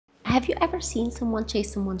Have you ever seen someone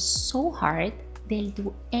chase someone so hard they'll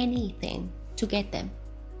do anything to get them?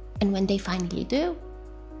 And when they finally do,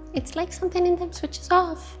 it's like something in them switches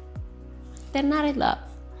off. They're not in love.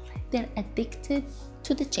 They're addicted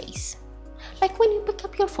to the chase. Like when you pick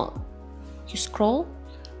up your phone, you scroll,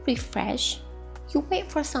 refresh, you wait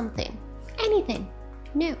for something, anything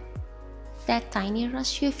new. That tiny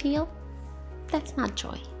rush you feel, that's not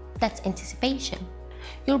joy, that's anticipation.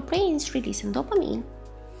 Your brain's releasing dopamine,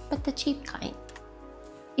 but the cheap kind.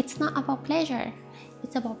 It's not about pleasure,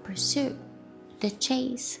 it's about pursuit, the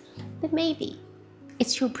chase, the maybe.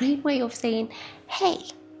 It's your brain way of saying, hey,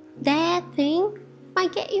 that thing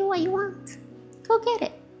might get you what you want. Go get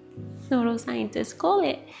it. Neuroscientists call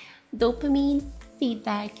it dopamine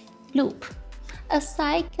feedback loop, a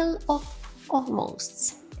cycle of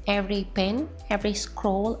almosts. Every pin, every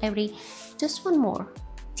scroll, every just one more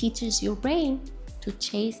teaches your brain to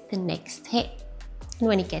chase the next hit. And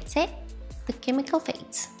when it gets hit, the chemical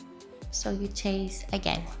fades. So you chase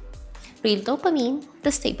again. Real dopamine,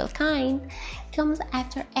 the stable kind, comes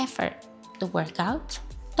after effort. The workout,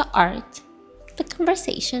 the art, the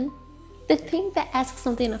conversation, the thing that asks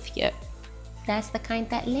something of you. That's the kind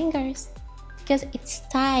that lingers because it's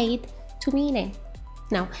tied to meaning.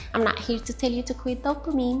 Now, I'm not here to tell you to quit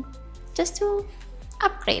dopamine, just to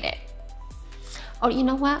upgrade it. Or you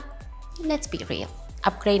know what? Let's be real.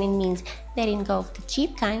 Upgrading means letting go of the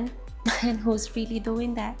cheap kind, and who's really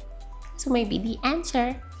doing that? So maybe the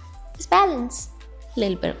answer is balance. A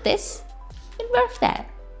little bit of this, a little bit of that.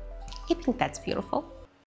 I think that's beautiful.